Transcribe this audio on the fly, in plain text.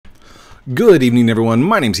Good evening, everyone.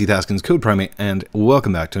 My name's Heath, Haskins, Code Primate, and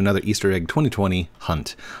welcome back to another Easter Egg 2020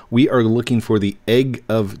 hunt. We are looking for the Egg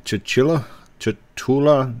of Cthulhu,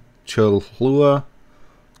 Chalupa.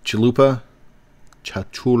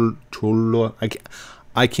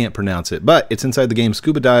 I can't pronounce it, but it's inside the game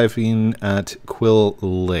Scuba Diving at Quill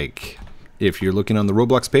Lake. If you're looking on the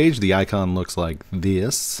Roblox page, the icon looks like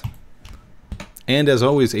this. And as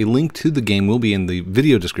always, a link to the game will be in the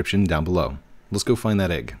video description down below. Let's go find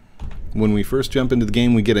that egg. When we first jump into the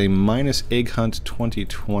game, we get a minus egg hunt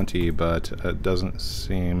 2020, but it doesn't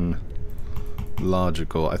seem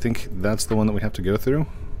logical. I think that's the one that we have to go through.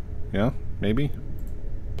 Yeah, maybe,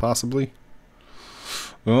 possibly.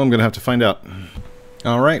 Well, I'm gonna have to find out.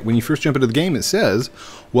 Alright, when you first jump into the game, it says,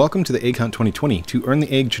 welcome to the Egg Hunt 2020. To earn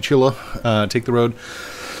the egg Cthulhu, take the road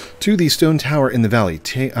to the stone tower in the valley.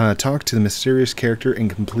 Talk to the mysterious character and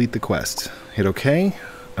complete the quest. Hit OK.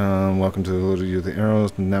 Welcome to the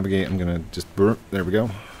arrows. Navigate. I'm going to just... There we go.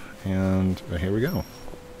 And here we go.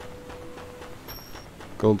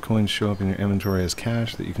 Gold coins show up in your inventory as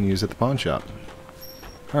cash that you can use at the pawn shop.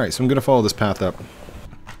 Alright, so I'm going to follow this path up.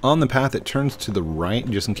 On the path, it turns to the right,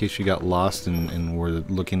 just in case you got lost and were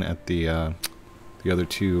looking at the other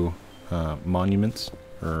two monuments,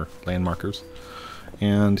 or landmarkers.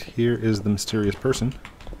 And here is the mysterious person.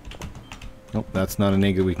 Nope, that's not an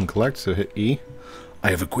egg that we can collect, so hit E. I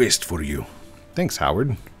have a quest for you. Thanks,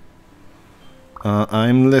 Howard.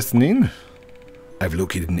 I'm listening. I've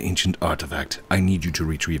located an ancient artifact. I need you to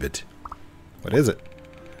retrieve it. What is it?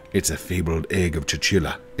 It's a fabled egg of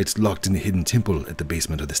Cthulhu. It's locked in a hidden temple at the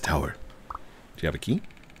basement of this tower. Do you have a key?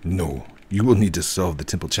 No. You will need to solve the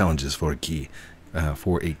temple challenges for a key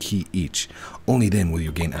each. Only then will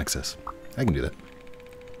you gain access. I can do that.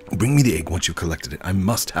 Bring me the egg once you've collected it. I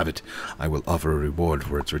must have it. I will offer a reward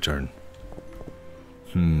for its return.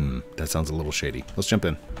 That sounds a little shady. Let's jump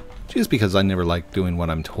in. Just because I never like doing what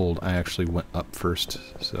I'm told, I actually went up first.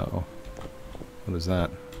 So, what is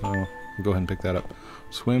that? Oh, we'll go ahead and pick that up.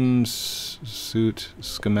 Swimsuit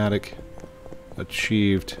schematic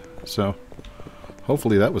achieved. So,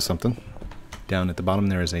 hopefully that was something. Down at the bottom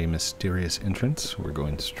there is a mysterious entrance. We're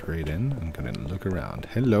going straight in. I'm going to look around.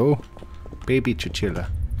 Hello, baby Cthulhu.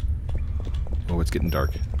 Oh, it's getting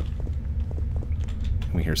dark.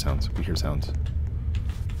 We hear sounds. We hear sounds.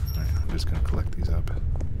 Alright, I'm just going to collect these up.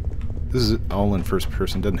 This is all in first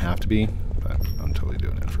person. Doesn't have to be, but I'm totally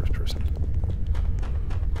doing it in first person.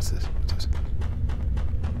 What's this? What's this?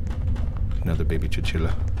 Another baby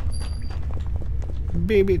Cthulhu.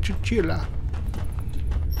 Baby Cthulhu.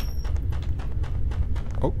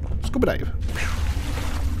 Oh, scuba dive.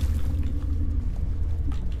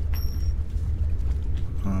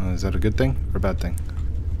 Is that a good thing or a bad thing?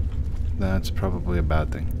 That's probably a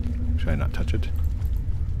bad thing. Should I not touch it?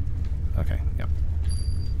 Okay, yep.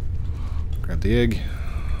 Grab the egg.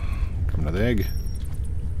 Grab another egg.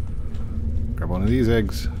 Grab one of these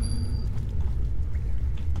eggs.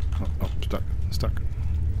 Oh, stuck. Stuck.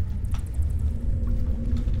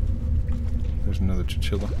 There's another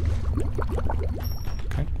chinchilla.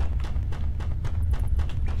 Okay.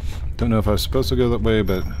 Don't know if I was supposed to go that way,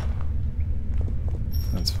 but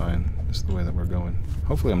that's fine. This is the way that we're going.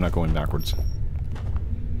 Hopefully I'm not going backwards.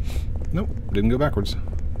 Nope, didn't go backwards.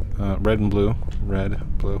 Red and blue.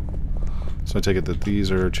 Red, blue. So I take it that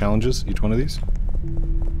these are challenges, each one of these?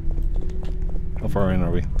 How far in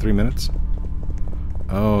are we? 3 minutes?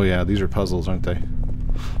 Oh yeah, these are puzzles, aren't they?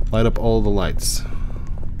 Light up all the lights.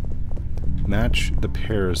 Match the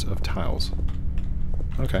pairs of tiles.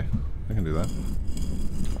 Okay, I can do that.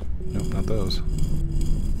 Nope, not those.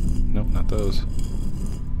 Nope, not those.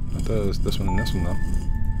 Not those. This one and this one, though.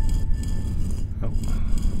 Oh.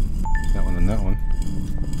 That one and that one.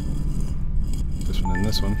 This one and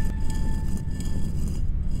this one.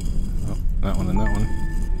 Oh, that one and that one.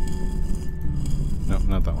 Nope,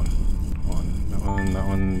 not that one. That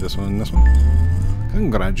one, this one, and this one.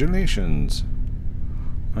 Congratulations!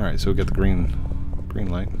 Alright, so we got the green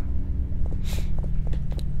light.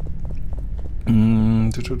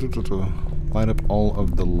 Light up all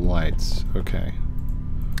of the lights. Okay.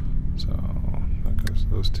 So, that goes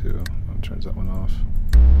those two. Oh, turns that one off.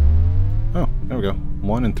 Oh, there we go.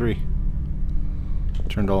 1 and 3.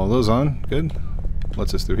 Turned all of those on. Good.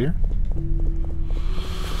 Lets us through here.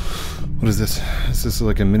 What is this? Is this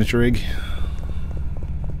like a miniature egg?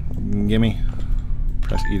 Gimme.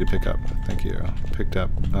 Press E to pick up. Thank you. Picked up.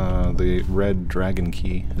 The red dragon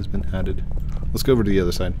key has been added. Let's go over to the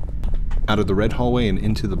other side. Out of the red hallway and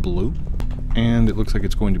into the blue. And it looks like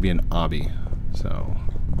it's going to be an Obby. So,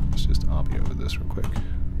 let's just Obby over this real quick.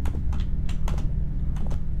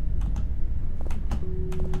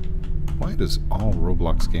 Why does all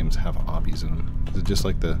Roblox games have obbies in them? Is it just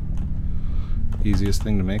like the easiest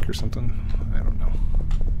thing to make or something? I don't know.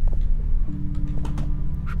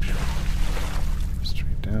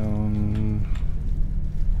 Straight down.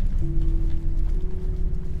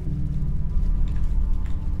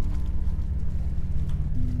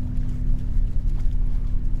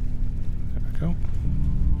 There we go.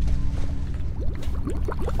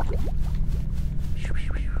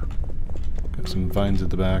 Got some vines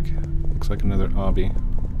at the back. Looks like another obby.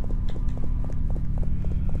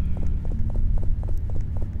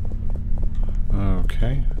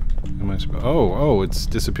 Okay. Am I supposed? Oh, it's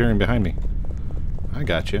disappearing behind me. I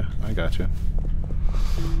gotcha. I gotcha.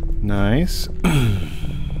 Nice.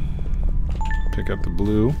 Pick up the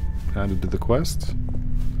blue. Added to the quest.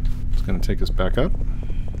 It's gonna take us back up.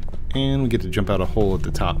 And we get to jump out a hole at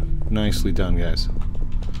the top. Nicely done, guys.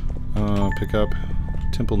 Pick up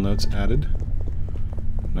temple notes added.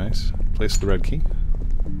 Nice. Place the red key.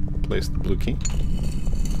 Place the blue key.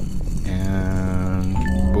 And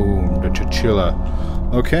boom, the chinchilla.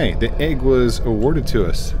 Okay, the egg was awarded to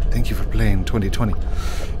us. Thank you for playing 2020.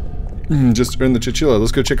 Just earned the chinchilla.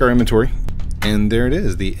 Let's go check our inventory. And there it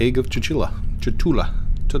is, the egg of chinchilla. Chinchilla.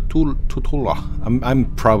 I'm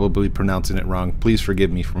probably pronouncing it wrong. Please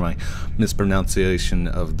forgive me for my mispronunciation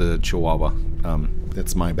of the Chihuahua.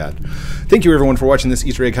 That's my bad. Thank you everyone for watching this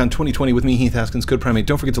Easter Egg Hunt 2020 with me, Heath, Haskins, Code Primate.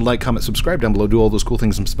 Don't forget to like, comment, subscribe down below, do all those cool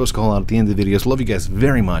things I'm supposed to call out at the end of the videos. Love you guys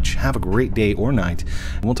very much. Have a great day or night,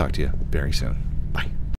 and we'll talk to you very soon.